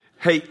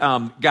Hey,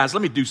 guys,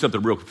 let me do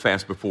something real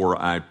fast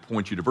before I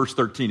point you to verse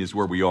 13 is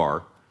where we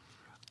are.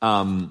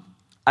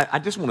 I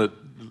just want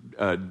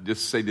to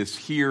just say this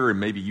here, and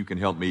maybe you can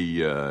help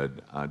me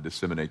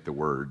disseminate the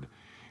word.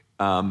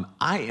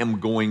 I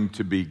am going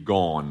to be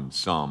gone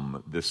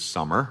some this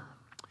summer.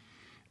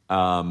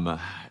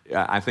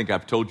 I think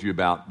I've told you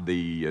about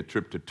the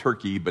trip to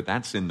Turkey, but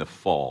that's in the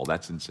fall.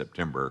 That's in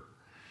September.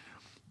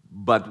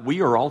 But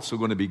we are also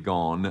going to be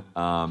gone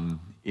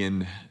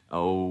in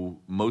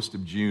most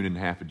of June and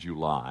half of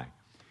July.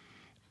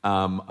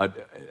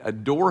 A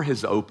door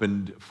has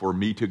opened for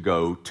me to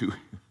go to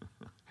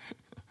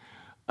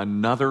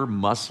another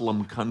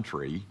Muslim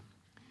country.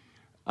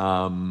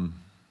 The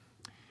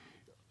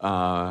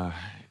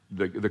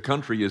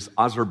country is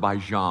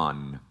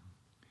Azerbaijan.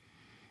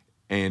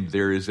 And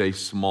there is a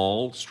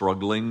small,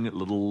 struggling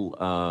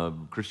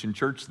little Christian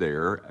church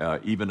there,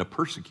 even a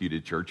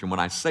persecuted church. And when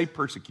I say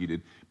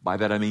persecuted, by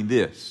that I mean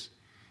this.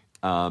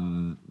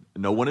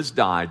 No one has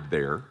died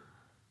there,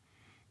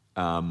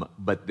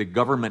 but the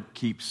government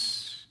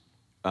keeps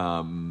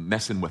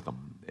messing with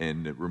them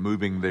and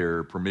removing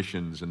their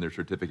permissions and their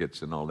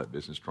certificates and all that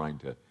business, trying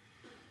to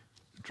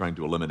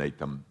eliminate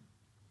them.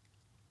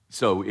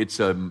 So it's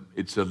in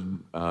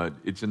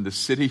the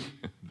city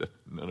that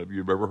none of you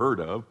have ever heard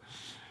of.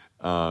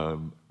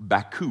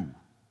 Baku.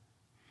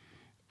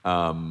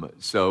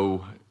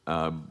 So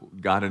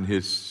God in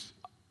His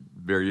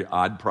very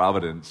odd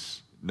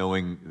providence,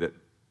 knowing that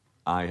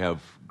I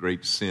have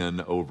great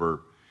sin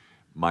over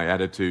my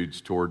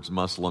attitudes towards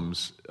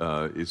Muslims,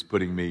 is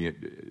putting me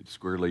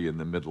squarely in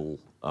the middle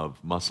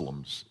of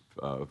Muslims.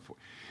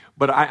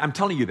 But I'm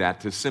telling you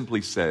that to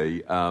simply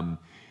say,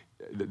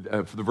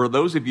 for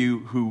those of you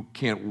who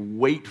can't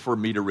wait for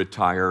me to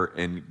retire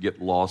and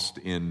get lost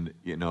in,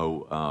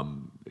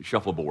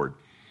 shuffleboard,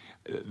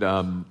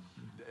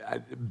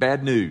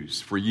 bad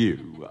news for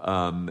you.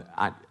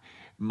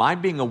 My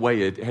being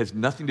away, it has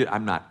nothing to,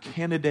 I'm not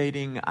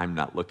candidating, I'm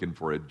not looking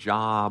for a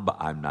job,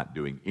 I'm not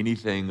doing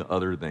anything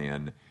other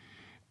than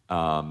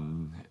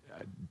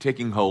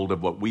taking hold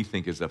of what we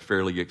think is a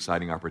fairly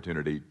exciting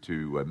opportunity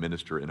to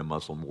minister in a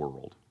Muslim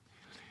world.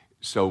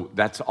 So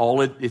that's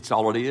all it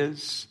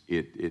is.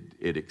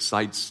 It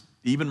excites,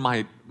 even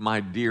my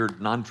dear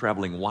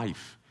non-traveling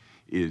wife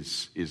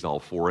is all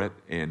for it.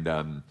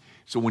 And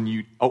so when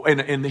you,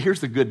 and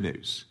here's the good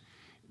news.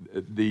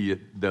 The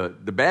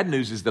bad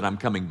news is that I'm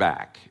coming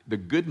back. The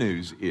good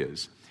news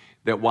is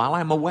that while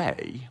I'm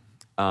away,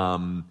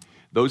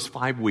 those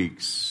 5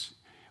 weeks,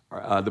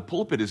 the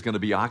pulpit is going to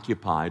be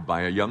occupied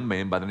by a young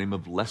man by the name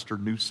of Lester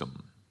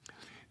Newsom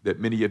that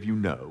many of you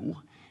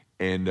know.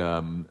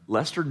 And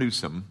Lester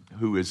Newsom,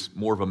 who is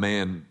more of a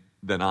man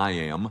than I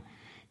am,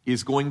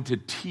 is going to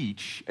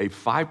teach a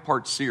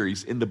 5-part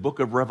series in the book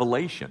of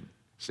Revelation.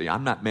 See,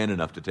 I'm not man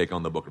enough to take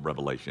on the book of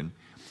Revelation.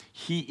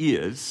 He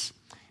is.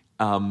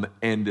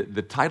 And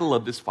the title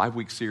of this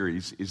 5-week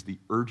series is The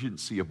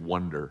Urgency of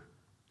Wonder,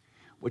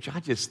 which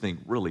I just think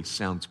really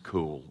sounds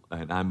cool.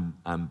 And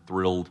I'm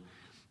thrilled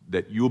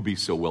that you'll be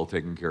so well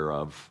taken care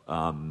of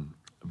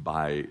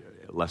by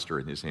Lester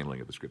in his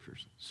handling of the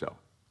Scriptures. So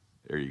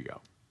there you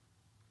go.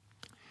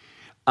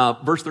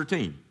 Verse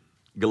 13,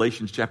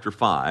 Galatians chapter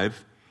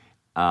 5.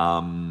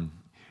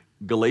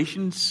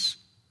 Verse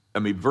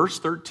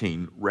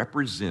 13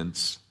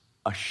 represents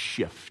a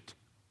shift.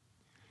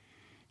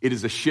 It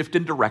is a shift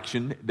in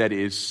direction that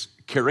is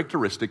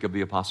characteristic of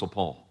the Apostle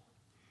Paul.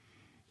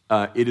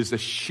 It is a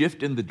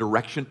shift in the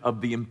direction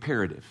of the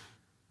imperative.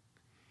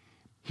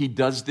 He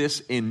does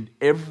this in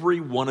every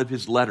one of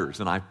his letters,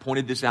 and I've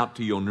pointed this out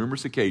to you on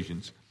numerous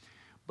occasions.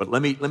 But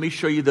let me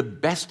show you the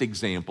best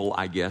example,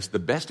 I guess. The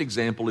best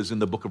example is in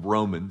the book of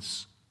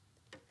Romans,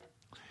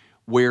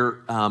 where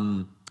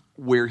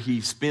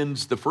he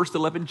spends the first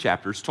 11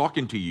 chapters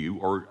talking to you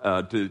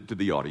or to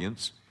the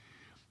audience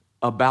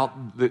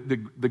about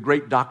the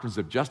great doctrines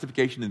of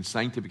justification and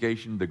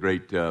sanctification, the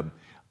great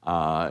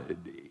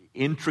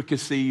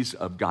intricacies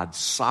of God's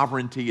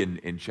sovereignty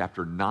in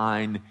chapter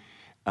 9.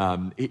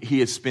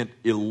 He has spent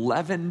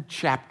 11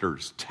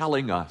 chapters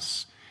telling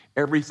us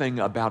everything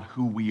about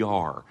who we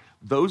are.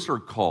 Those are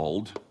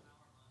called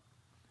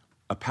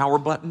a power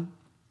button.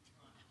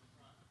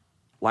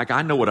 Like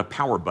I know what a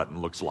power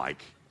button looks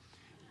like.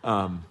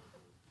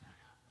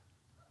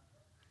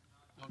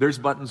 There's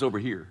buttons over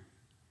here.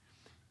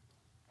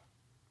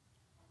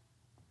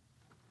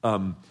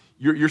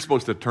 You're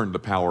supposed to turn the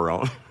power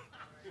on.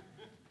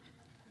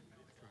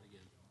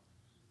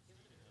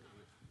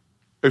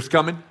 It's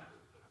coming?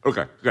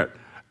 Okay, good.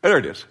 There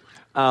it is.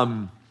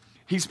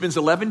 He spends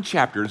 11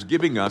 chapters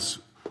giving us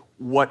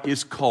what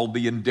is called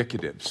the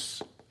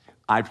indicatives.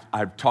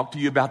 I've talked to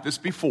you about this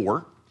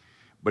before,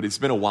 but it's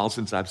been a while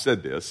since I've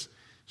said this.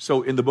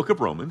 So in the book of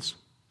Romans,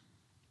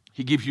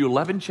 he gives you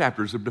 11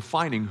 chapters of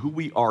defining who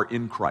we are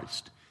in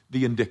Christ,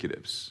 the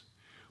indicatives,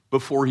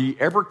 before he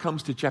ever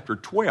comes to chapter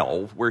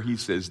 12, where he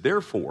says,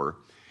 therefore,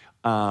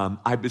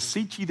 I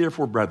beseech ye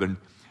therefore, brethren,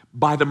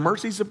 by the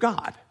mercies of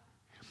God.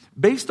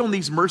 Based on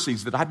these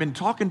mercies that I've been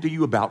talking to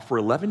you about for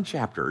 11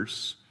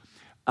 chapters,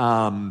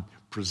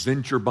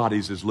 present your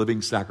bodies as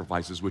living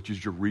sacrifices, which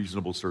is your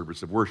reasonable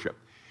service of worship.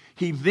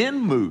 He then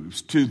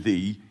moves to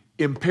the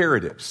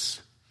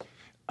imperatives.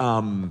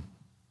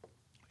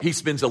 He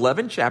spends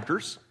 11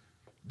 chapters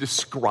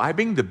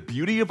describing the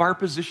beauty of our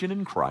position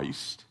in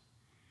Christ,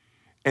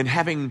 and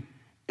having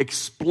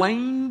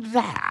explained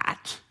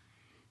that,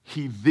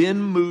 he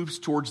then moves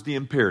towards the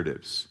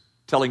imperatives,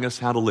 telling us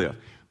how to live.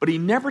 But he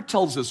never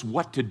tells us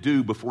what to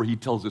do before he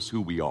tells us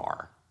who we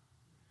are.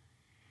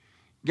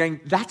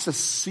 Gang, that's a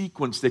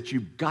sequence that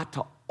you've got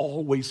to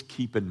always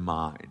keep in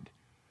mind.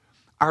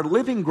 Our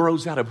living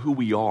grows out of who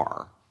we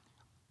are.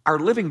 Our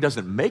living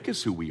doesn't make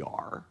us who we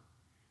are.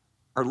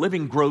 Our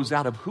living grows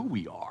out of who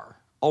we are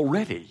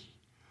already.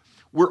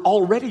 We're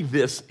already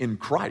this in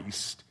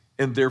Christ,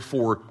 and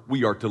therefore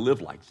we are to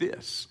live like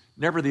this,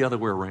 never the other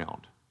way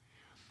around.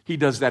 He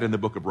does that in the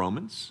book of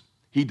Romans.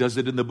 He does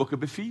it in the book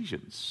of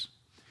Ephesians.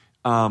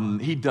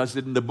 He does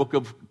it in the book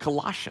of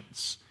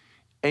Colossians.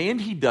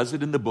 And he does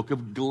it in the book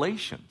of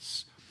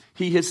Galatians.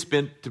 He has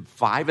spent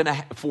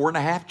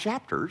 4.5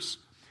 chapters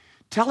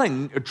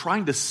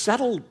trying to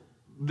settle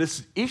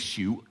this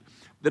issue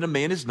that a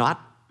man is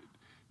not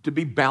to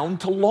be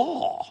bound to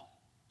law,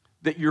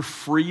 that you're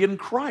free in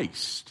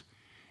Christ.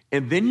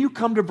 And then you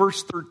come to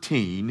verse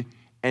 13,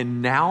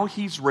 and now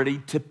he's ready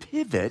to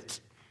pivot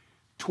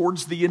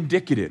towards the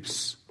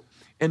indicatives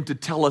and to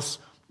tell us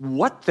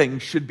what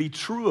things should be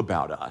true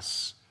about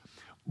us.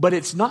 But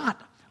it's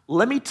not,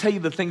 let me tell you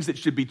the things that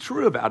should be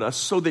true about us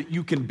so that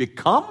you can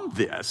become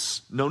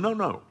this.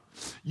 No.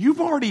 You've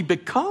already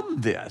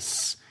become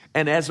this.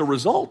 And as a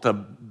result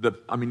of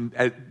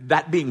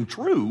that being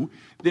true,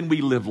 then we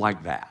live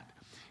like that.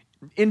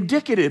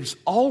 Indicatives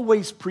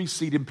always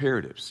precede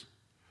imperatives.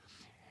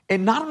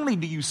 And not only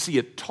do you see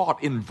it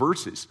taught in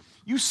verses,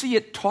 you see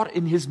it taught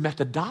in his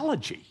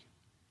methodology.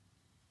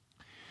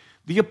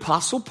 The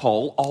Apostle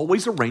Paul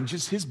always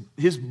arranges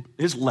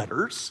his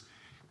letters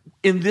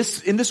in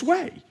this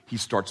way. He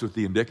starts with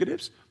the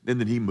indicatives, and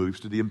then he moves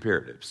to the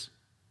imperatives.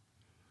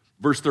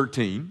 Verse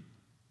 13,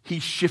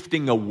 he's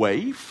shifting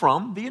away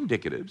from the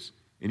indicatives,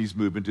 and he's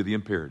moving to the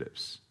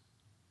imperatives.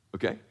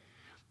 Okay?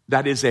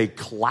 That is a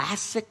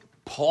classic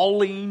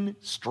Pauline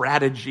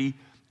strategy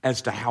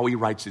as to how he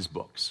writes his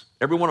books.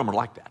 Every one of them are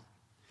like that.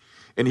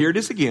 And here it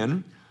is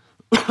again.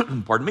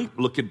 Pardon me.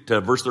 Look at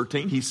verse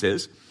 13. He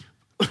says,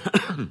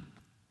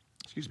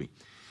 excuse me,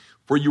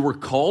 for you were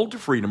called to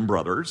freedom,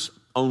 brothers,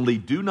 only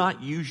do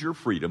not use your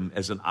freedom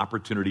as an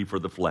opportunity for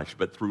the flesh,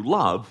 but through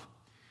love,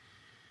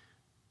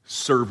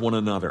 serve one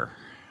another.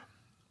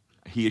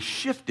 He has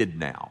shifted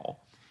now,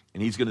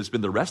 and he's going to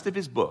spend the rest of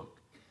his book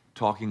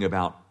talking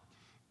about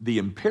the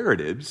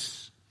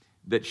imperatives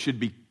that should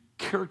be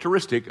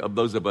characteristic of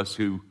those of us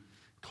who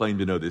claim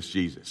to know this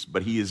Jesus.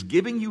 But he is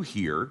giving you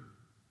here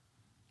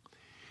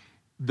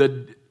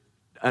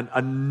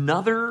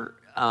another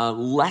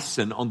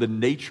lesson on the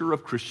nature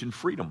of Christian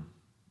freedom,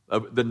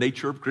 the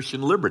nature of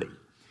Christian liberty.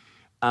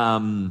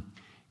 Gang,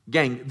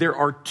 there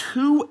are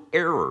two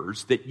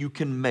errors that you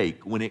can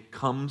make when it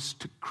comes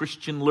to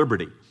Christian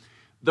liberty.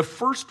 The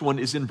first one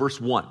is in verse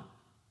 1,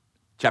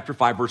 chapter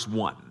 5, verse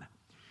 1.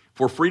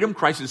 For freedom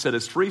Christ has set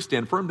us free,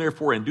 stand firm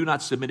therefore, and do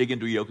not submit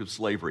again to a yoke of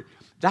slavery.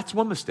 That's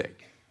one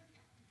mistake.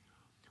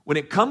 When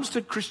it comes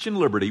to Christian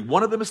liberty,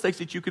 one of the mistakes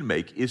that you can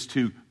make is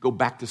to go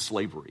back to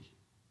slavery.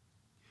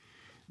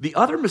 The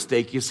other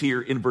mistake is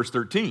here in verse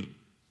 13.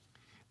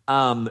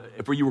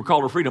 For you were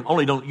called to freedom,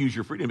 only don't use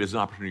your freedom as an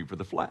opportunity for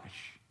the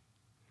flesh.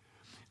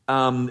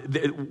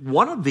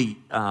 One of the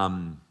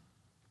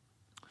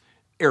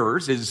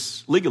errors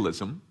is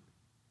legalism.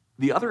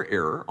 The other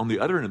error on the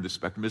other end of the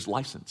spectrum is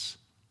license.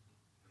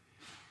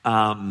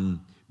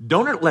 Don't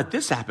let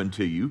this happen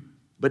to you,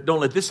 but don't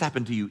let this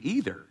happen to you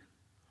either.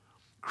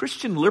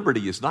 Christian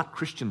liberty is not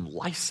Christian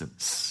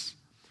license.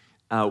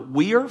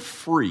 We are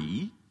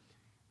free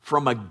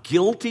from a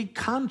guilty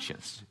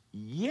conscience.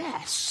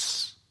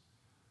 Yes.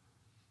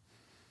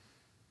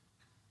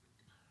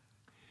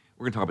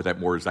 We're going to talk about that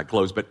more as I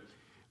close, but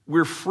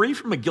we're free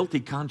from a guilty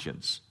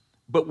conscience,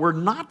 but we're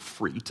not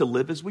free to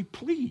live as we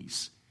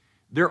please.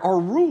 There are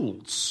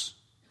rules.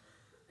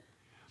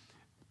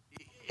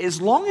 As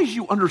long as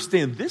you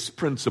understand this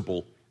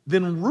principle,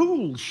 then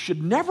rules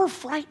should never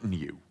frighten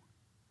you.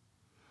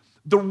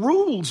 The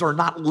rules are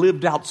not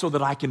lived out so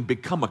that I can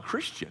become a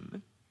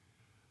Christian.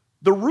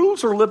 The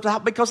rules are lived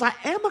out because I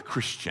am a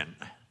Christian.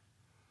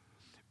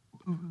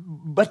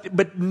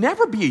 But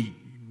never be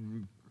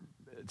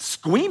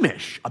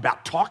squeamish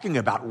about talking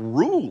about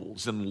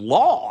rules and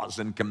laws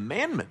and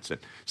commandments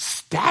and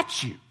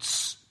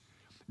statutes.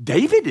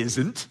 David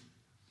isn't.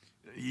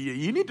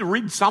 You need to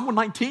read Psalm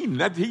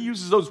 119. He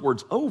uses those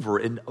words over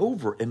and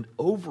over and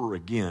over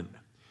again.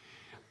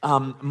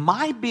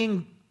 My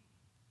being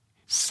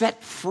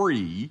set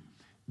free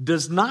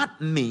does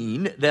not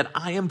mean that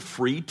I am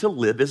free to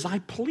live as I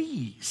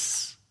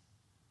please.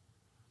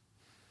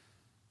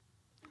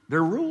 There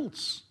are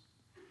rules.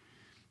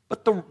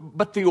 But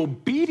the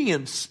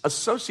obedience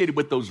associated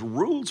with those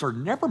rules are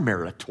never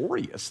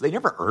meritorious. They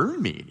never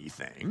earn me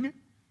anything.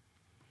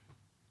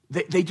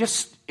 They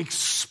just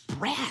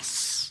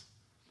express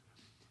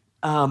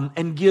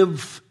and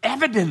give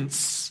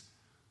evidence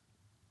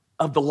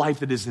of the life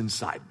that is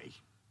inside me.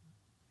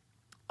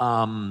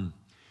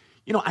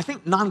 I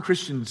think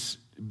non-Christians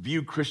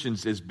view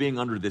Christians as being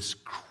under this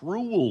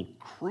cruel,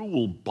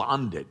 cruel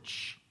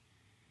bondage.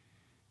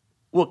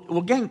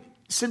 Well, gang,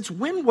 since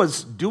when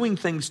was doing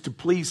things to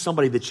please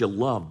somebody that you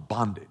love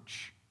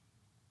bondage?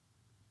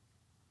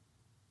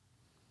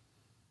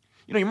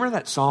 You remember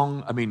that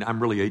song? I mean, I'm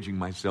really aging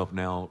myself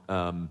now.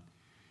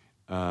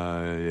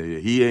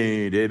 He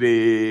ain't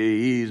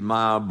Debbie, he's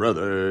my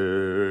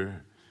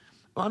brother.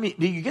 Well, I mean,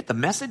 do you get the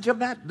message of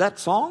that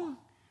song?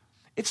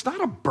 It's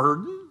not a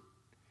burden.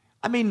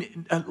 I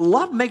mean,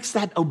 love makes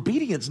that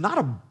obedience not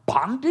a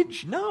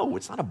bondage. No,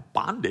 it's not a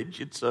bondage.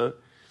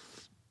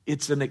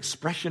 It's an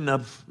expression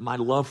of my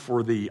love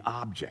for the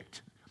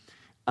object.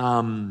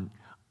 I'm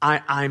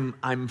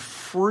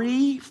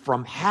free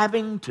from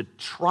having to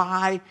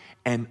try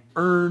and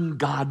earn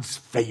God's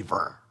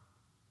favor.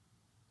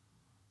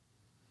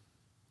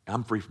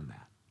 I'm free from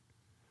that.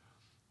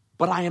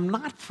 But I am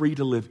not free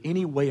to live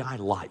any way I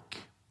like.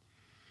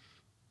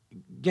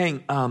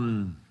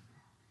 Gang,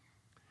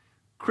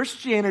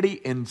 Christianity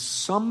in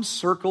some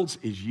circles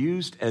is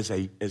used as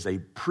a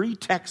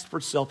pretext for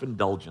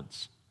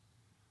self-indulgence.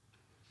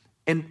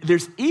 And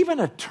there's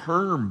even a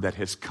term that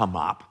has come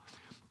up,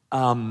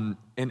 and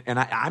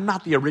I'm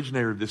not the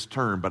originator of this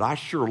term, but I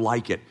sure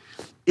like it.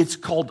 It's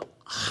called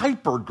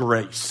hyper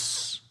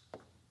grace.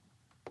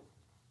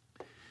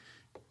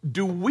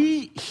 Do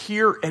we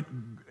here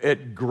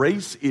at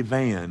Grace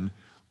Evan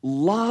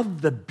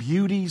love the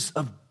beauties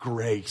of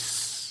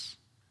grace?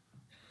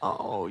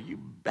 Oh, you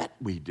bet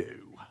we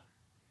do.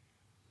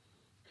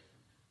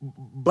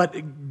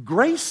 But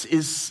grace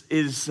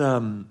is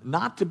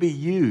not to be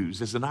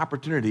used as an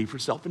opportunity for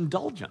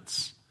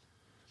self-indulgence.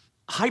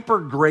 Hyper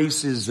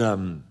grace is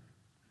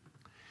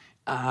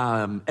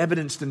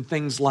evidenced in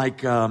things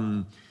like, God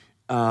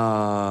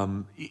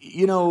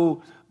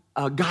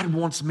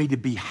wants me to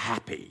be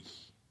happy.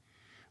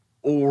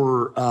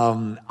 Or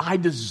I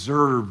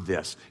deserve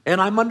this. And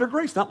I'm under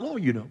grace, not law,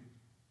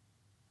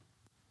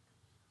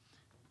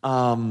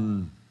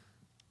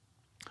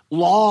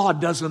 Law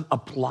doesn't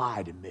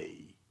apply to me.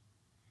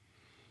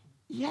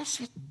 Yes,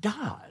 it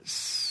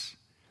does.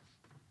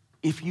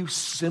 If you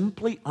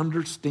simply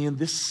understand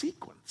this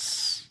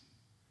sequence.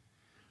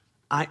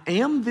 I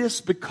am this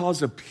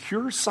because of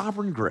pure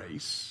sovereign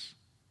grace.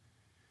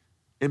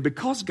 And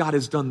because God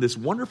has done this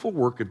wonderful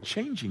work of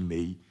changing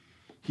me,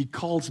 He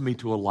calls me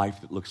to a life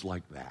that looks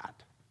like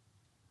that.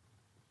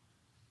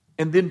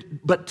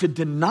 But to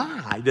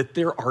deny that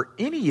there are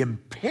any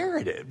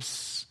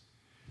imperatives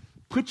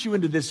puts you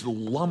into this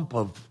lump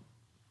of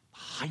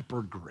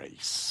hyper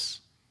grace.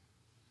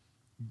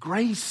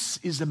 Grace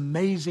is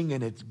amazing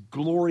and it's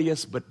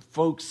glorious, but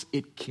folks,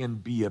 it can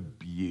be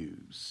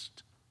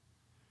abused.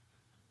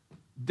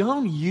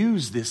 Don't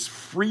use this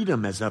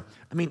freedom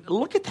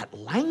look at that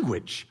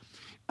language,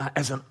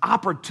 as an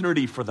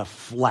opportunity for the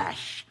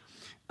flesh.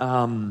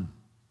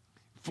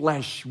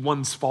 Flesh,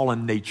 one's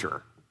fallen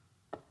nature.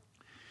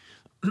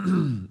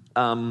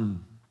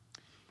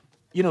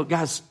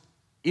 Guys,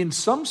 in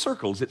some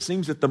circles, it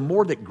seems that the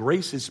more that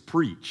grace is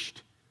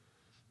preached,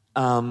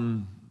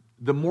 the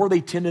more they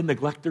tend to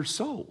neglect their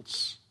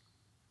souls.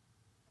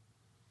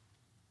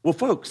 Well,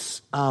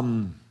 folks,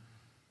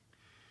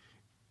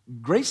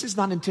 grace is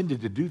not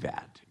intended to do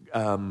that.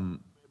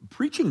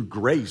 Preaching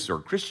grace or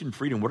Christian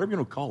freedom, whatever you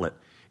want to call it,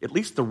 at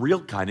least the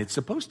real kind, it's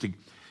supposed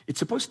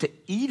to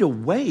eat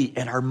away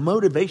at our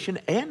motivation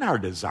and our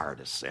desire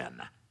to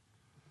sin.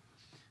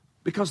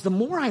 Because the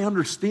more I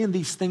understand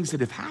these things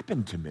that have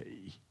happened to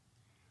me,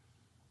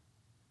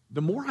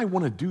 the more I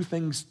want to do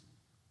things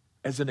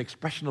as an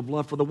expression of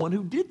love for the one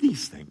who did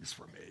these things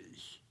for me.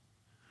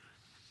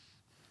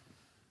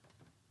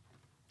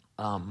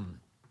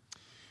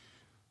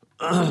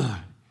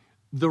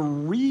 The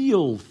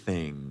real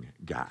thing,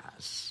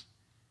 guys,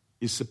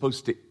 is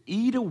supposed to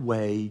eat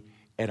away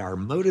at our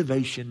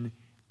motivation,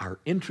 our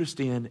interest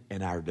in,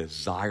 and our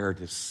desire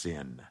to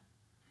sin.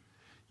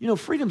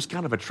 Freedom's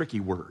kind of a tricky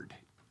word.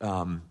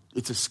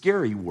 It's a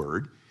scary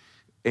word.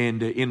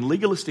 And in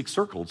legalistic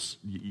circles,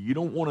 you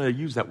don't want to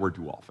use that word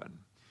too often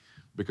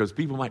because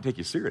people might take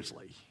you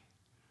seriously.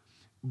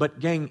 But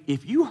gang,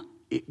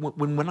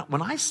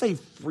 when I say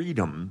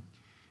freedom,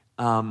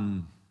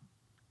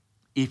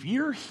 if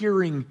you're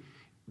hearing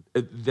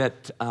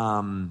that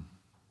I'm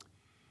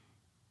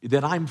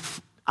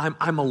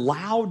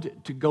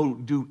allowed to go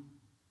do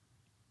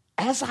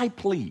as I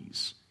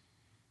please,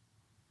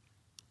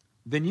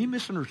 then you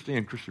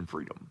misunderstand Christian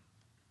freedom.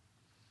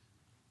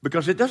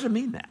 Because it doesn't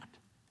mean that.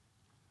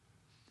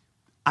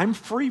 I'm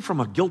free from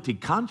a guilty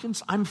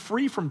conscience. I'm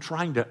free from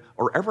trying to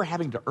or ever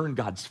having to earn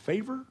God's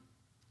favor.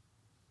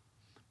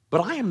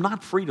 But I am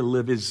not free to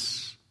live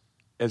as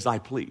I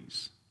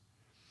please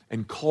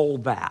and call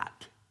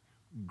that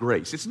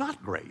grace. It's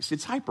not grace.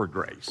 It's hyper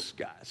grace,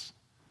 guys.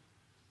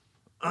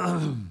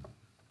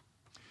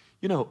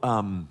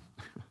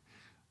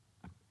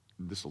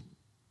 This will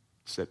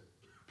set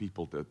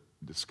people to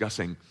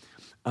discussing.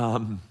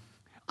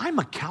 I I'm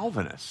a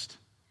Calvinist,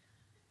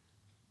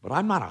 but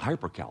I'm not a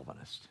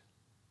hyper-Calvinist.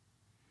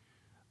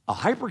 A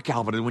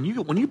hyper-Calvinist,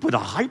 when you put a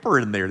hyper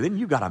in there, then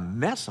you got a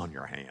mess on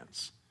your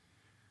hands.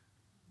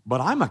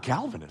 But I'm a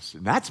Calvinist,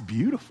 and that's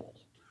beautiful.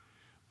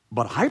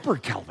 But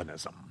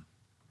hyper-Calvinism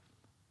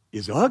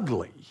is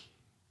ugly.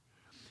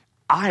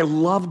 I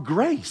love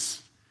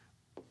grace,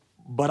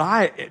 but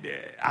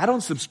I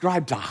don't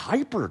subscribe to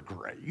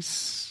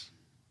hyper-grace,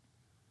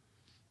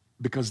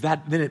 because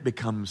then it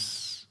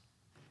becomes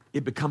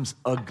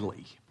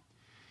ugly.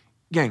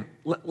 Gang,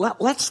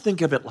 let's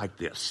think of it like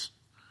this.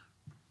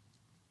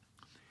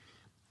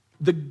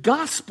 The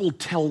gospel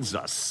tells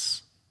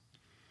us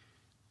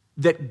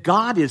that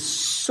God is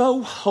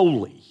so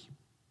holy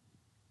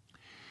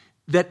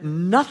that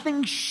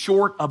nothing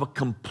short of a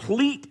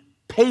complete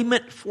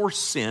payment for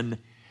sin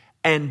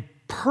and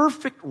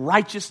perfect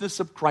righteousness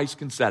of Christ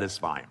can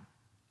satisfy him.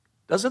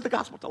 Doesn't the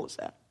gospel tell us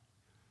that?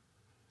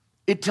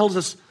 It tells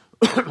us,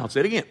 I'll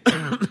say it again,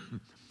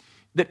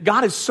 that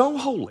God is so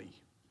holy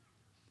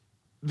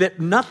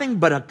that nothing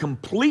but a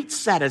complete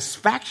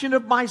satisfaction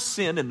of my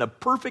sin and the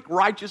perfect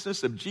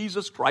righteousness of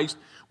Jesus Christ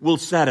will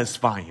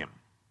satisfy him.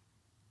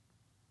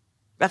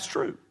 That's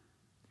true.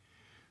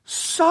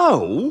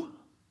 So,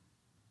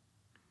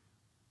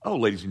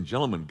 ladies and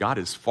gentlemen, God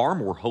is far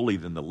more holy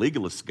than the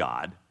legalist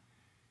God,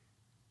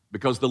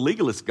 because the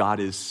legalist God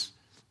is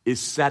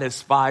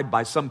satisfied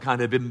by some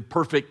kind of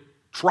imperfect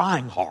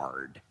trying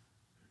hard.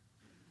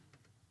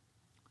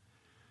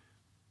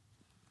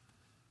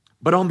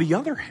 But on the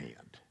other hand,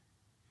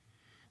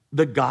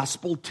 the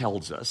gospel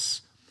tells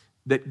us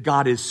that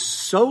God is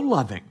so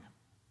loving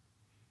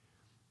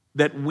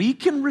that we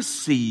can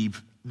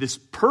receive this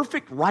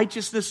perfect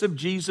righteousness of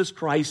Jesus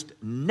Christ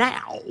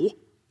now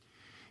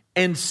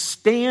and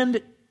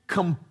stand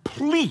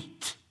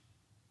complete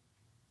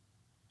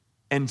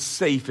and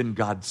safe in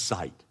God's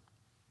sight.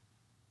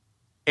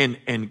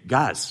 And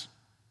guys,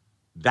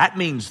 that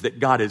means that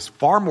God is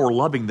far more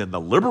loving than the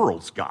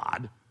liberals'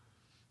 God,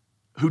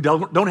 who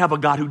don't have a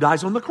God who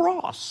dies on the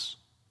cross.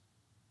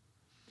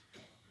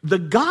 The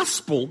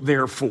gospel,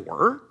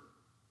 therefore,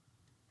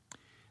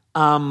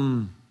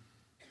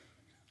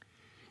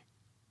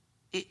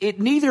 it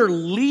neither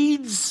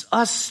leads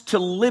us to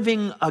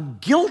living a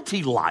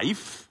guilty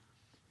life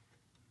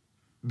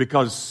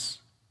because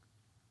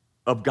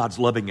of God's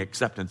loving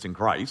acceptance in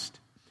Christ,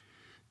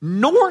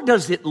 nor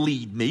does it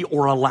lead me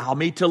or allow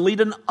me to lead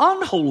an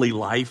unholy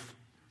life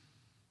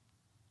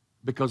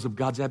because of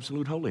God's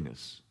absolute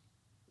holiness.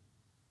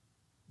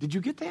 Did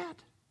you get that?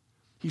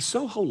 He's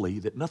so holy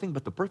that nothing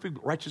but the perfect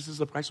righteousness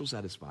of Christ will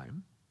satisfy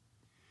him.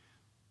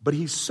 But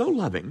he's so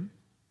loving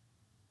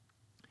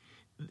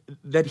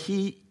that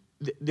he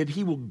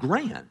will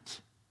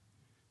grant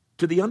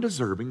to the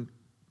undeserving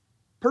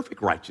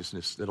perfect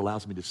righteousness that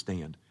allows me to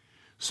stand.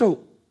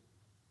 So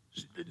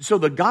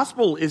the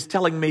gospel is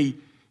telling me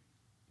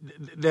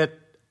that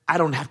I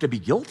don't have to be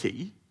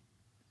guilty,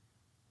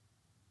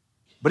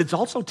 but it's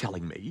also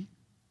telling me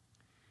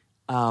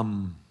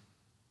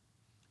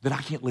that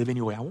I can't live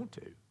any way I want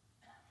to.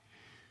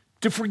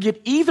 To forget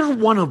either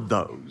one of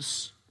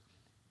those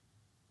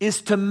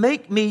is to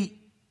make me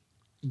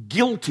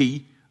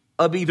guilty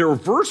of either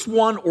verse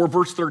 1 or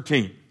verse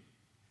 13.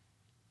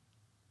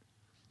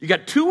 You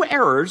got two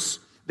errors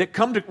that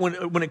come to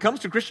when it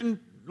comes to Christian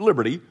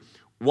liberty.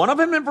 One of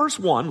them in verse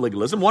 1,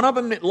 legalism. One of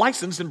them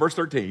license in verse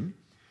 13.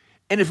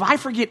 And if I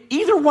forget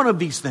either one of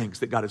these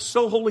things, that God is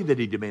so holy that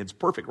he demands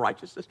perfect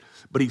righteousness,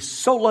 but he's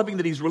so loving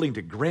that he's willing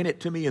to grant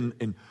it to me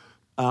and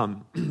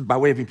by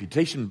way of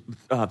imputation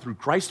through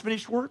Christ's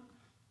finished work.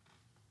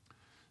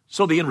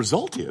 So the end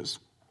result is,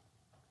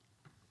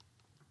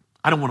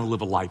 I don't want to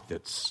live a life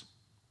that's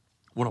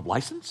one of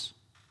license,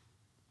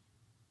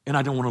 and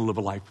I don't want to live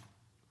a life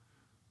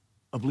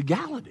of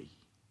legality.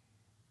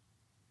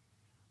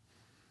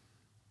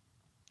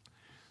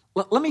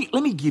 Let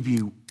me give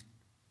you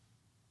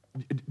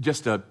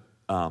just a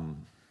what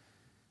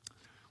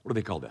do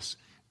they call this?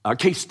 A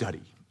case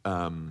study.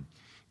 We're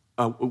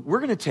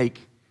going to take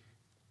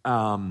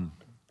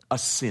a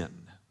sin,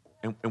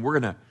 and we're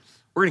going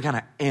to kind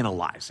of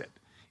analyze it.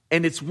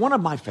 And it's one of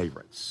my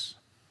favorites.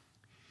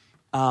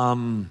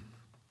 A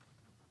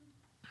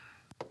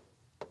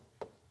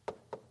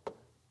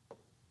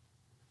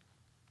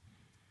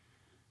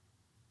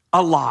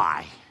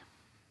lie.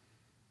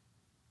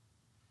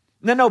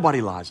 Now, nobody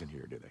lies in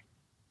here, do they?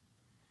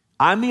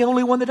 I'm the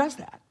only one that does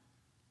that.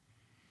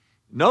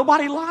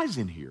 Nobody lies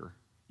in here.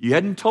 You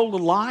hadn't told a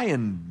lie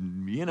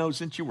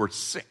since you were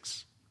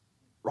 6,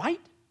 right?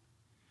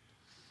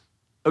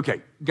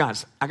 Okay,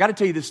 guys, I got to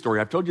tell you this story.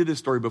 I've told you this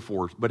story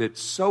before, but it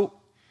so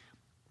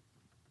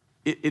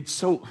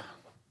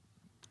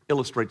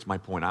illustrates my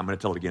point. I'm going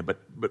to tell it again,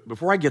 but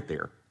before I get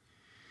there,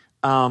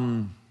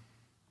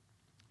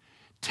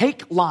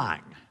 take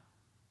lying,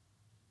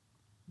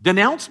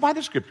 denounced by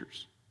the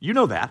Scriptures. You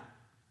know that.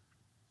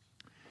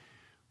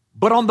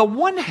 But on the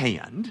one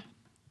hand,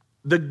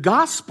 the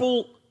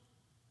gospel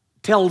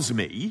tells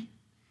me,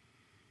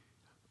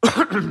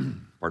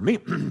 pardon me,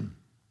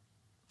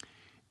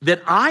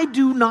 that I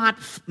do not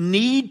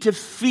need to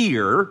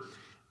fear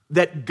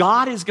that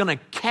God is going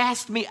to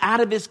cast me out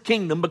of his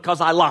kingdom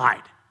because I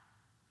lied.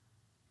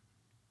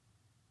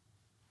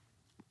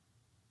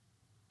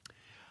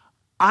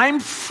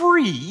 I'm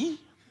free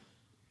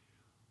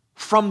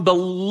from the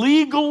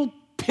legal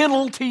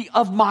penalty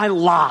of my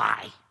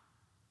lie.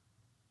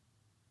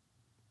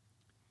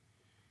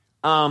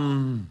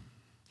 And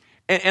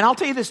I'll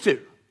tell you this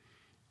too.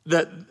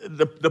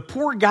 The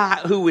poor guy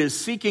who is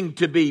seeking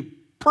to be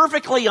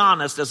perfectly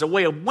honest as a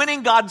way of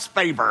winning God's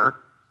favor,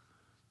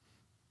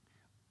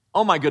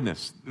 oh my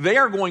goodness, they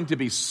are going to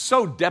be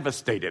so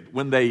devastated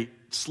when they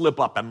slip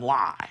up and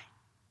lie.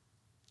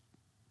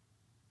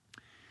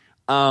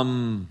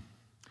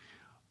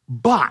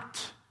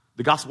 But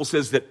the gospel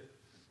says that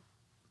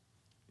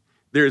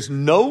there is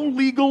no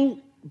legal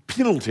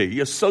penalty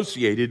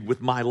associated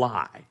with my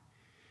lie.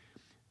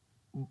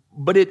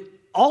 But it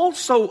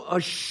also,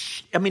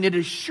 it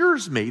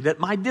assures me that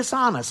my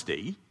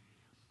dishonesty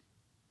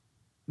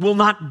will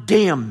not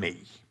damn me.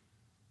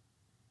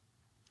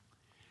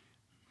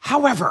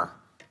 However,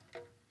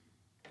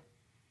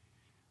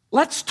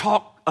 let's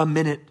talk a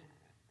minute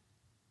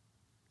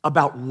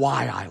about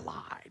why I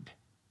lied.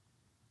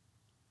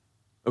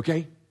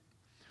 Okay?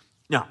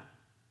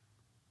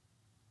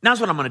 Now's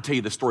when I'm going to tell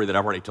you the story that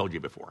I've already told you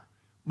before.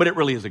 But it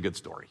really is a good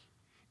story.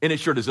 And it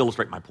sure does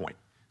illustrate my point.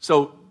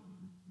 So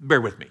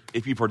bear with me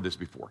if you've heard this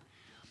before.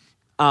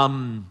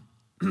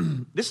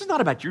 This is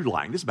not about you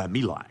lying. This is about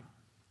me lying.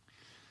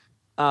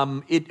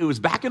 It was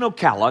back in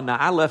Ocala. Now,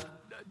 I left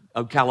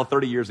Ocala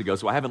 30 years ago,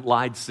 so I haven't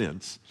lied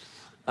since.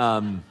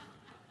 But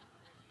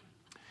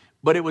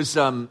it was,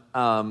 I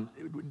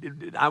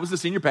was the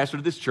senior pastor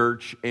of this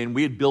church, and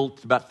we had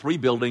built about 3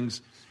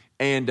 buildings.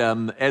 And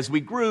as we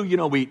grew,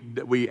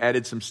 we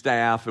added some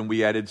staff, and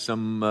we added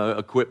some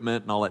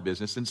equipment and all that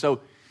business. And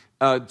so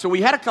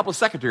we had a couple of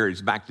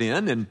secretaries back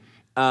then,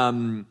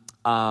 and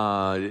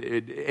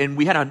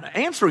we had an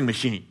answering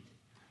machine.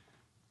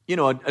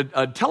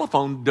 A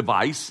telephone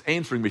device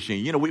answering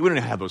machine. We don't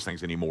have those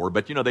things anymore,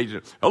 but, they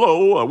just,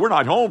 hello, we're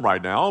not home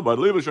right now, but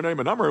leave us your name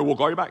and number and we'll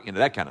call you back.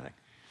 That kind of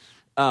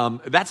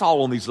thing. That's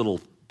all on these little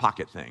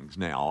pocket things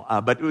now.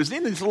 But it was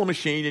in this little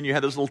machine, and you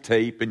had this little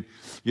tape, and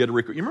you had to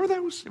record. You remember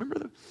those?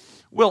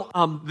 Well,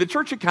 the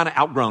church had kind of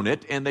outgrown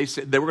it, and they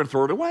said they were going to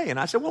throw it away. And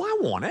I said, well, I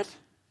want it.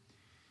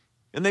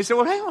 And they said,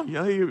 well, hang on,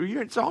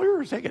 it's all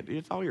yours. Take it.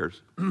 It's all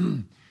yours.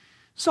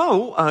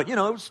 So, it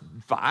was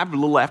a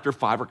little after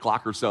 5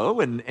 o'clock or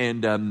so, and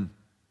it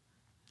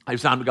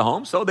was time to go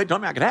home, so they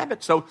told me I could have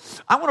it. So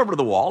I went over to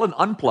the wall and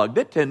unplugged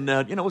it, and,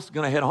 was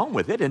going to head home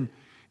with it, and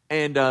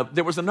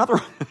there was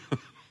another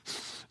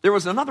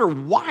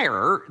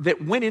wire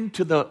that went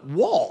into the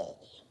wall,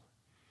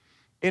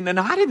 and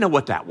I didn't know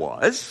what that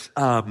was.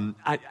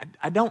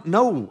 I don't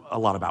know a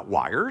lot about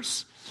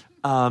wires,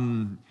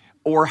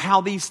 or how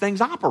these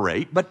things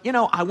operate, but,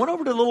 I went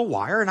over to the little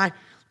wire, and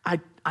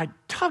I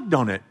tugged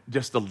on it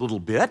just a little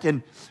bit,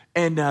 and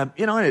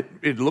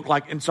it looked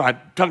like, and so I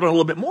tugged on it a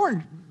little bit more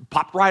and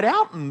popped right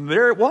out, and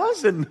there it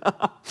was, and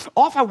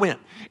off I went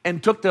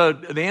and took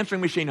the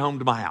answering machine home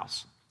to my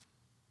house.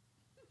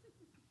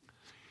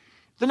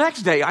 The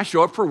next day I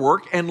show up for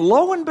work, and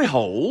lo and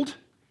behold,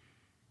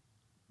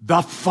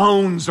 the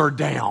phones are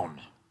down.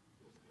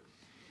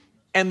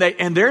 And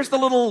there's the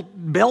little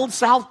Bell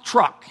South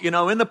truck,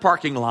 in the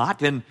parking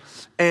lot, and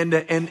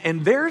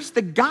there's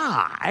the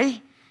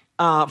guy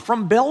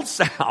from Bell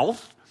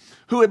South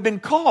who had been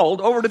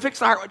called over to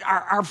fix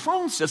our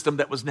phone system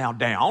that was now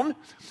down.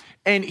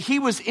 And he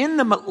was in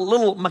the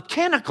little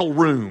mechanical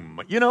room,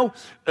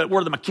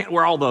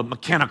 where all the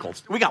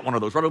mechanicals. We got one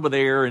of those right over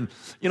there, and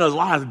there's a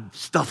lot of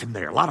stuff in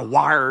there, a lot of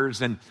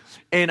wires, and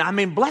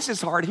bless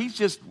his heart, he's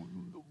just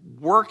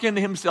working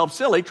himself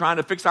silly trying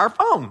to fix our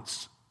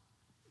phones.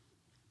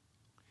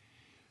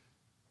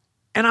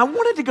 And I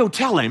wanted to go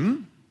tell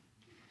him,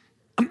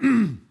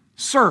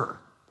 sir,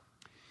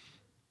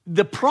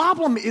 the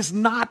problem is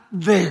not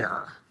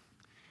there.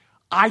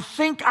 I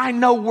think I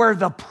know where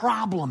the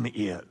problem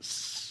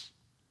is.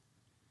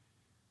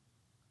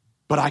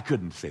 But I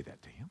couldn't say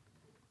that to him.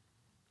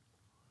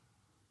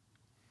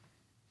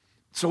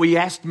 So he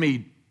asked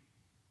me,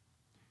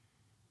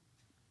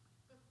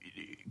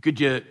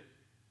 do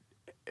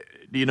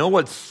you know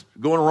what's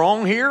going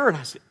wrong here? And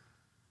I said,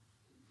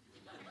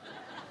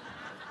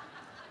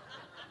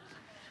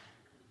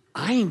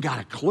 I ain't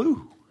got a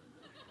clue.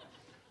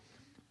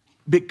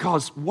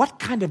 Because what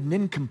kind of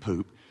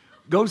nincompoop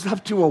goes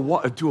up to a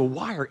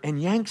wire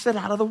and yanks it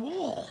out of the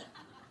wall?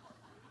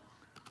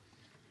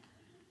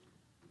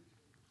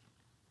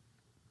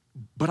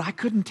 But I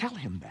couldn't tell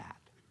him that.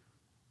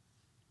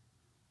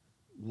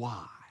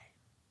 Why?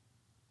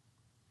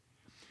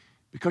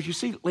 Because you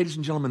see, ladies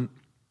and gentlemen,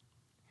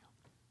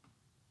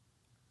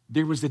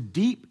 there was a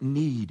deep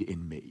need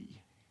in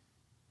me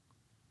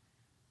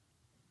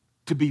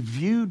to be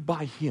viewed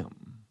by him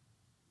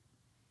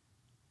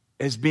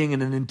as being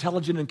an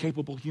intelligent and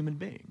capable human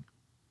being.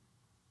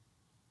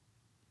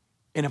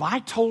 And if I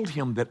told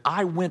him that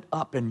I went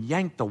up and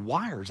yanked the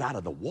wires out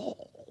of the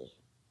wall,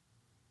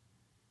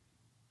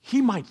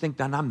 he might think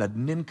that I'm the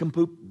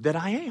nincompoop that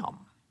I am.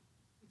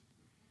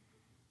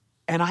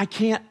 And I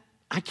can't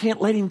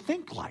let him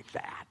think like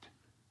that.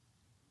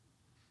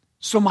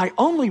 So my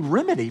only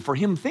remedy for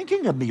him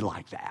thinking of me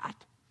like that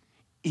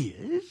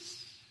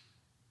is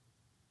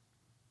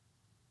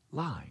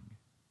lying.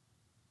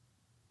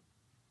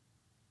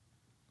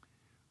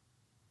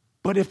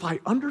 But if I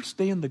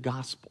understand the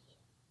gospel,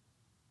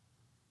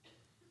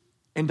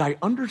 and I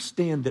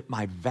understand that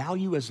my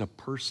value as a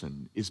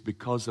person is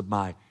because of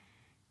my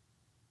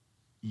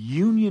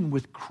union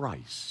with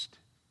Christ,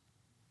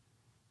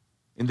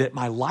 and that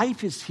my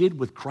life is hid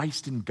with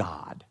Christ in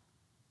God,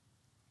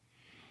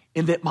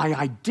 and that my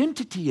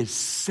identity is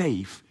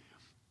safe,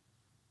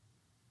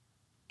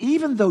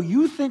 even though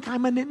you think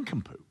I'm a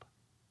nincompoop,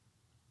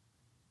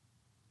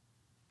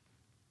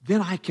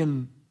 then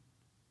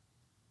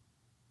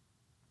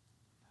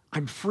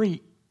I'm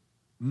free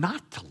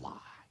not to lie,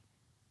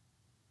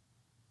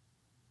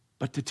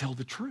 but to tell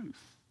the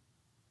truth.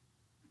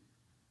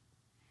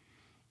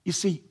 You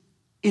see,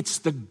 it's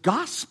the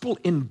gospel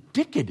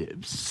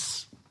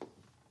indicatives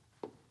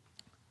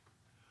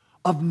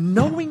of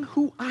knowing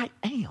who I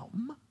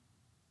am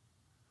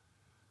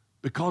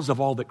because of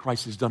all that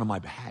Christ has done on my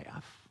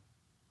behalf.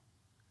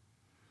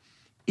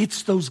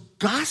 It's those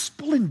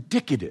gospel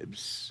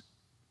indicatives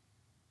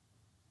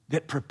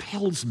that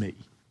propels me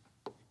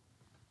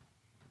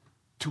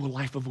to a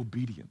life of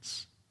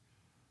obedience.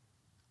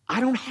 I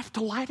don't have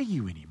to lie to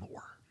you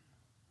anymore.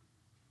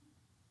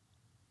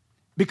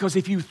 Because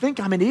if you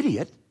think I'm an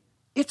idiot,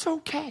 it's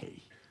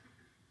okay.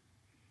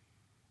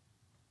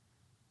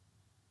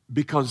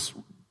 Because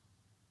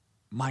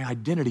my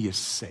identity is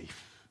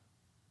safe.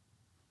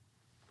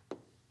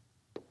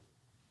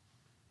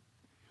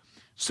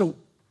 So,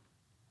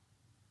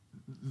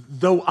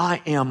 though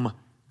I am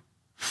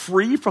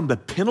free from the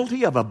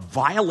penalty of a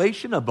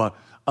violation of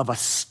a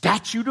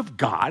statute of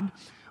God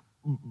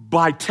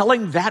by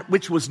telling that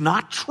which was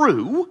not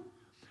true,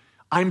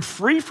 I'm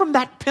free from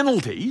that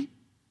penalty.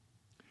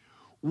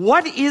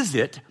 What is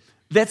it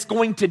that's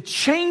going to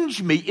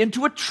change me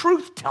into a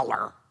truth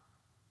teller?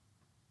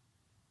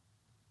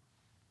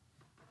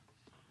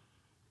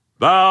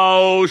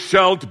 Thou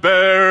shalt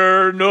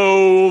bear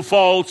no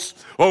false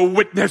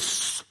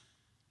witness.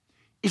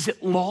 Is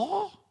it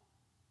law?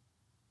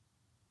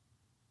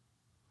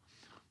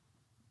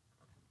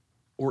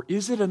 Or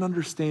is it an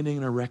understanding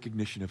and a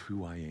recognition of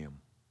who I am?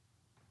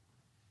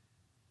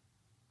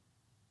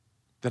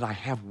 That I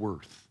have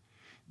worth,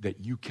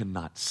 that you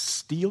cannot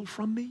steal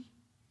from me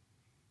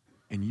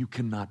and you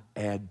cannot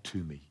add to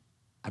me.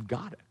 I've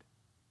got it.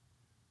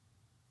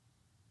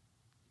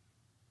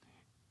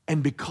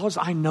 And because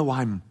I know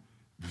I'm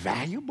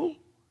valuable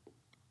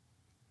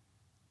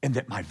and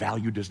that my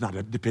value does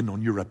not depend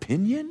on your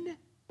opinion,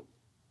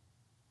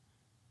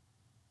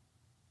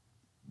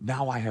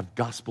 now I have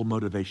gospel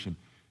motivation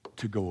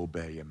to go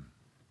obey him.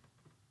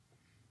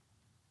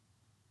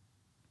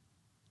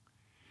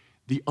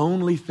 The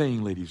only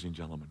thing, ladies and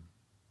gentlemen,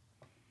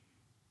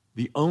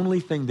 the only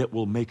thing that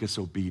will make us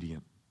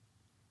obedient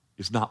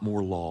is not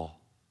more law.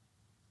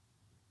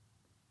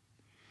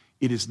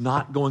 It is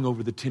not going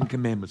over the 10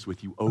 Commandments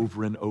with you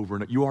over and over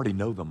and over. You already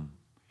know them.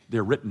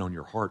 They're written on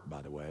your heart,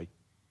 by the way.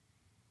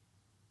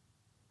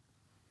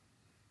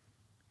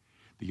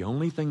 The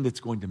only thing that's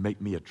going to make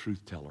me a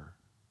truth teller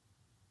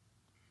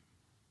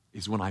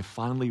is when I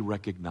finally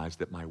recognize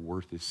that my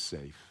worth is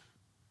safe,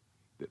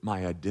 that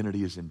my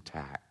identity is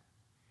intact,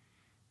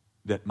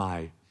 that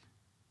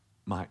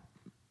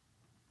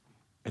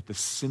at the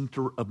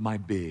center of my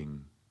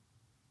being,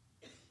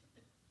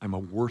 I'm a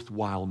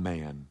worthwhile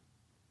man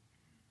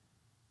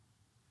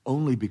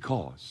only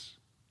because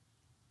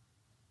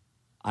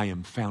I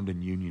am found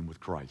in union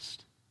with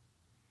Christ.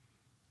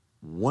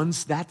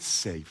 Once that's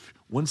safe,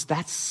 once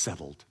that's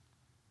settled,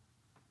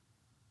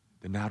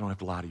 then now I don't have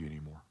to lie to you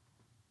anymore.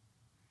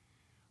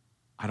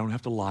 I don't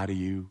have to lie to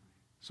you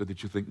so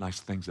that you think nice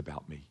things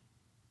about me.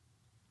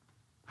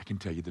 I can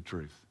tell you the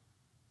truth.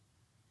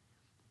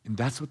 And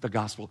that's what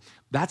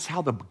that's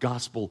how the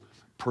gospel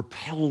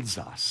propels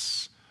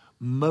us,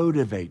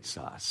 motivates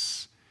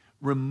us,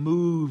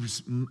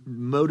 removes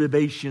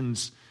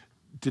motivations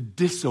to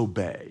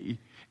disobey,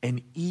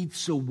 and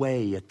eats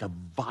away at the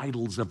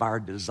vitals of our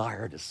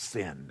desire to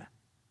sin.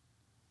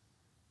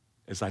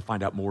 As I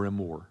find out more and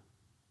more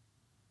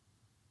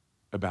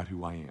about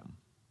who I am.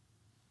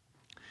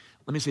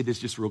 Let me say this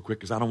just real quick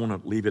because I don't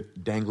want to leave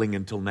it dangling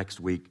until next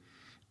week.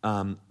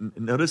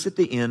 Notice at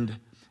the end,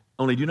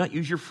 only do not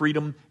use your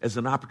freedom as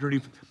an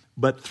opportunity,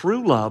 but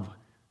through love,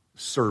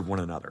 serve one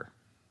another.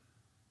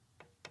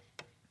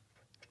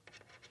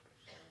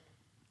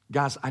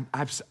 Guys,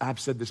 I've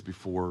said this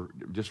before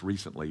just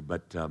recently,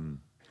 but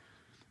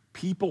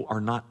people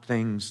are not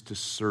things to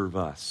serve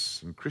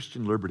us. And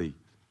Christian liberty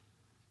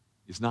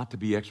is not to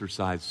be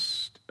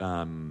exercised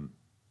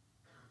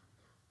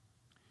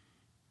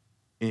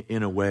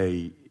in a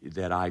way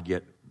that I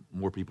get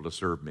more people to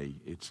serve me.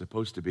 It's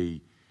supposed to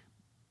be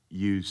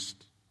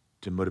used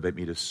to motivate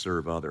me to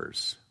serve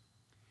others.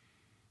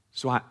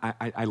 So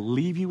I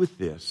leave you with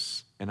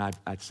this, and I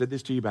said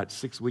this to you about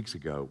 6 weeks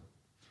ago.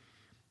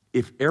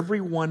 If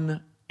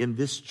everyone in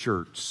this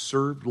church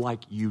served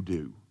like you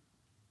do,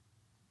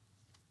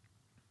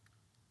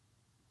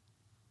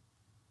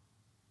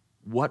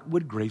 what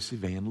would Gracie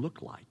Van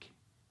look like?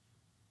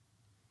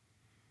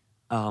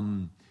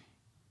 Am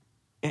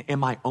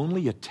I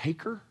only a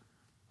taker?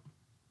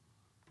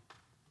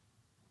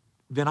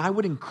 Then I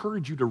would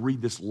encourage you to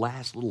read this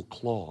last little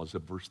clause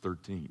of verse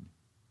 13.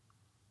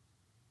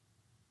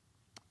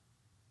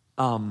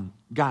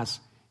 Guys,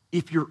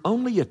 if you're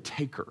only a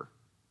taker,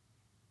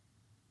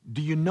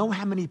 do you know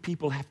how many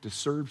people have to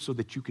serve so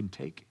that you can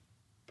take?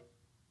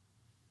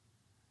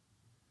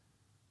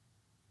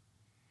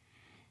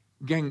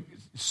 Gang,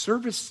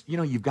 service,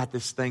 you've got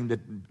this thing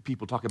that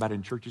people talk about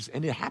in churches,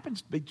 and it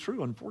happens to be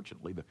true,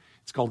 unfortunately.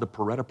 It's called the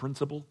Pareto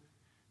principle.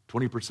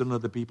 20%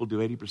 of the people do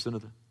 80%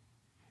 of the...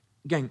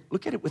 Gang,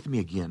 look at it with me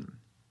again.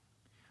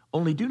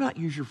 Only do not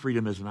use your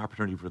freedom as an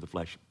opportunity for the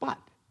flesh, but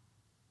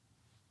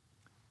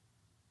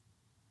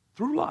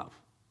through love,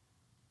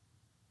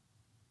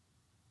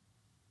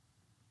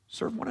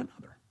 serve one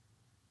another.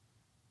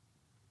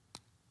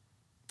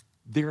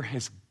 There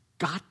has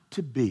got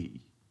to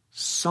be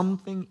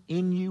something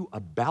in you,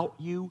 about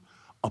you,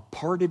 a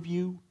part of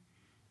you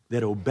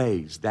that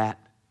obeys that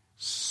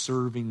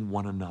serving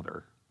one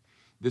another.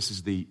 This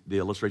is the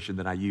illustration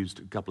that I used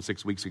a couple of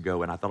 6 weeks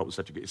ago, and I thought it was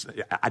such a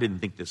good... I didn't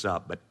think this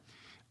up, but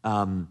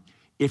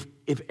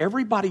if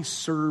everybody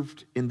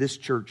served in this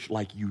church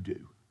like you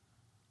do,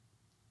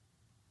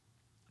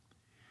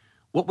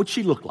 what would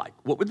she look like?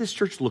 What would this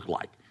church look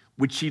like?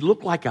 Would she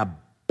look like a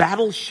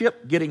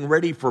battleship getting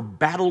ready for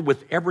battle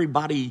with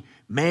everybody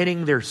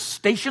manning their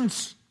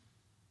stations?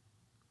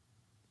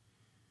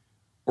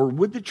 Or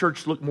would the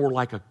church look more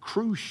like a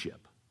cruise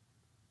ship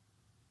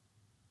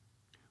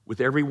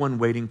with everyone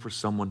waiting for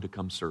someone to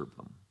come serve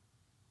them?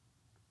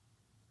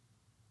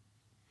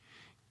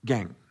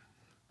 Gang,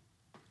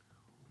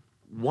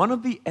 one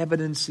of the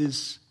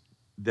evidences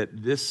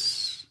that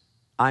this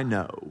I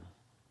know,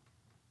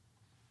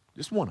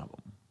 just one of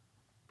them,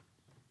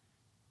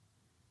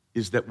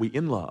 is that we,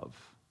 in love,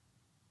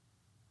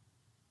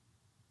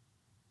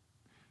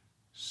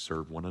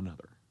 serve one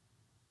another.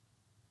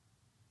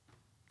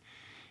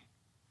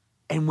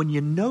 And when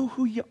you know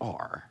who you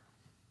are,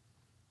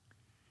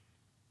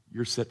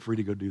 you're set free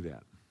to go do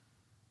that.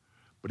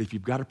 But if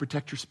you've got to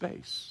protect your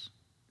space,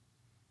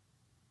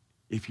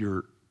 if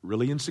you're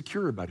really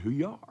insecure about who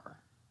you are,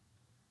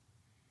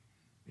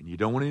 and you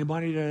don't want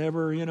anybody to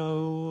ever,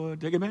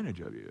 take advantage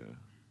of you,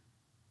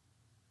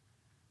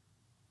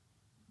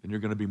 then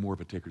you're going to be more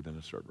of a taker than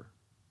a server.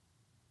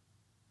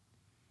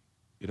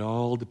 It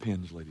all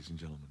depends, ladies and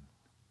gentlemen,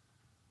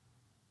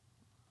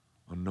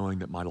 on knowing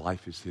that my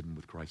life is hidden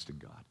with Christ in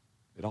God.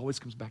 It always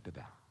comes back to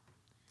that.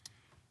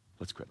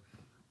 Let's quit.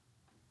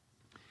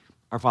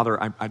 Our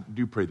Father, I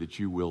do pray that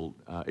you will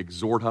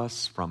exhort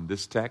us from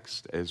this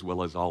text as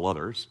well as all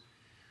others.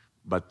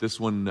 But this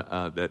one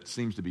that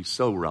seems to be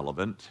so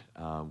relevant,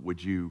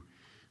 would you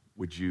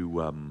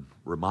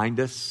remind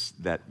us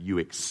that you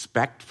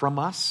expect from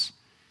us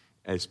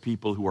as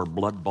people who are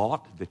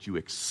blood-bought, that you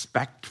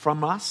expect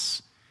from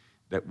us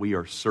that we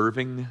are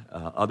serving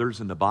others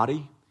in the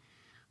body?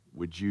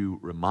 Would you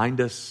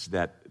remind us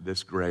that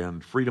this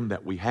grand freedom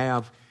that we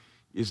have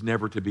is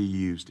never to be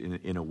used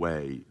in a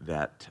way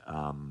that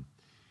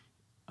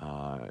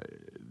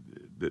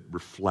that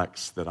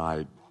reflects that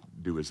I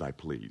do as I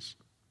please?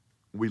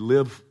 We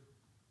live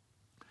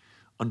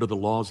under the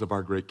laws of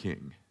our great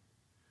King,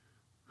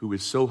 who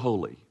is so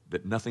holy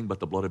that nothing but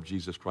the blood of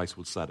Jesus Christ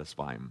will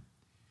satisfy him,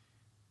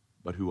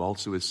 but who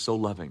also is so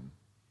loving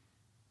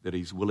that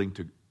he's willing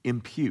to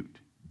impute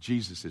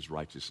Jesus'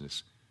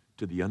 righteousness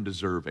to the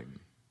undeserving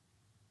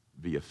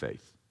via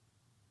faith.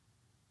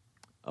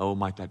 Oh,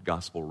 might that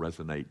gospel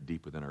resonate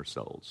deep within our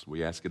souls.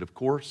 We ask it, of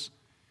course,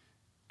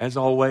 as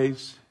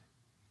always,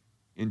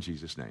 in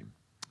Jesus' name.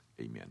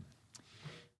 Amen.